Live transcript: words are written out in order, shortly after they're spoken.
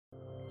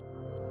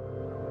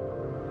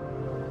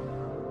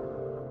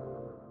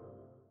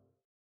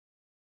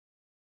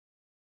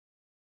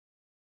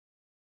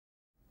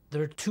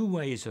There are two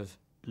ways of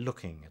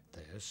looking at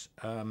this.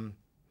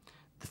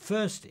 The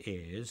first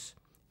is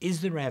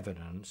there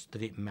evidence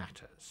that it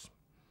matters?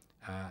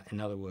 In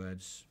other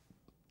words,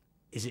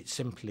 is it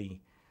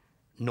simply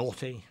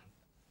naughty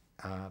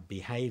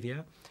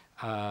behaviour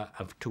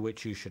to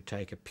which you should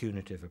take a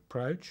punitive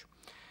approach?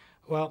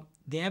 Well,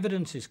 the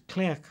evidence is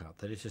clear-cut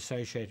that it's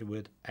associated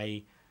with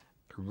a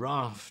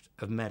raft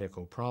of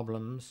medical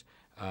problems,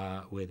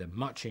 with a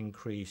much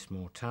increased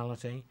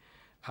mortality,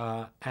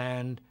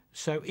 and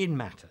so it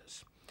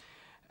matters.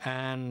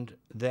 And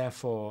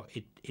therefore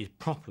it is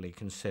properly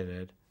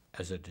considered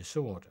as a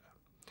disorder.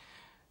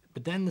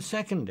 But then the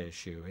second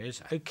issue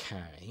is,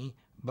 okay,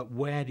 but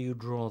where do you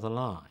draw the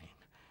line?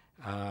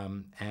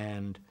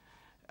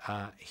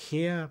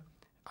 Here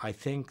I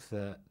think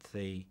that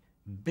the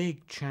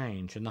big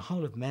change in the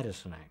whole of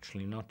medicine,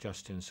 actually, not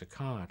just in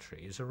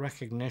psychiatry, is a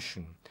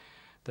recognition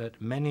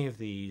that many of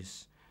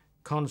these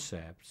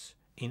concepts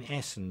in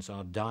essence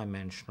are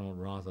dimensional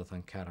rather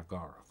than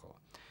categorical,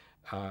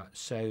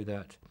 so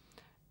that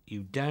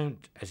you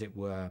don't, as it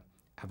were,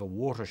 have a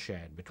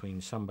watershed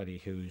between somebody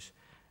who's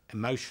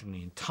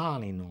emotionally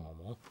entirely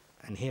normal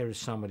and here is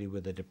somebody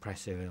with a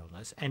depressive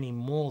illness, any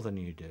more than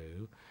you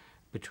do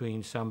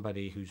between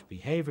somebody whose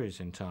behaviour is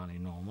entirely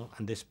normal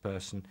and this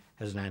person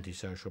has an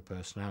antisocial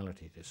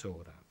personality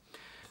disorder.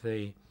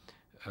 The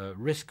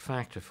risk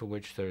factor for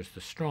which there is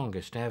the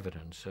strongest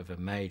evidence of a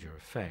major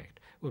effect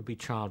would be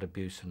child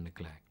abuse and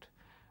neglect.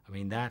 I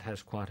mean, that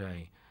has quite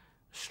a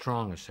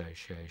strong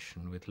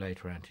association with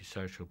later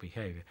antisocial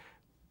behaviour,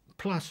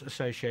 plus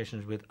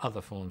associations with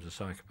other forms of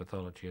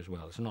psychopathology as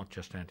well. It's not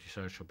just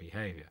antisocial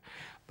behaviour.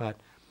 But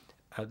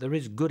there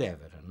is good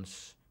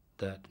evidence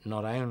that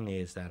not only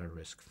is that a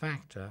risk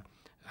factor,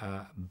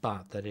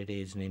 but that it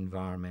is an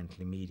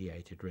environmentally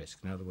mediated risk.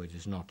 In other words,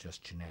 it's not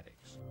just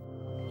genetics.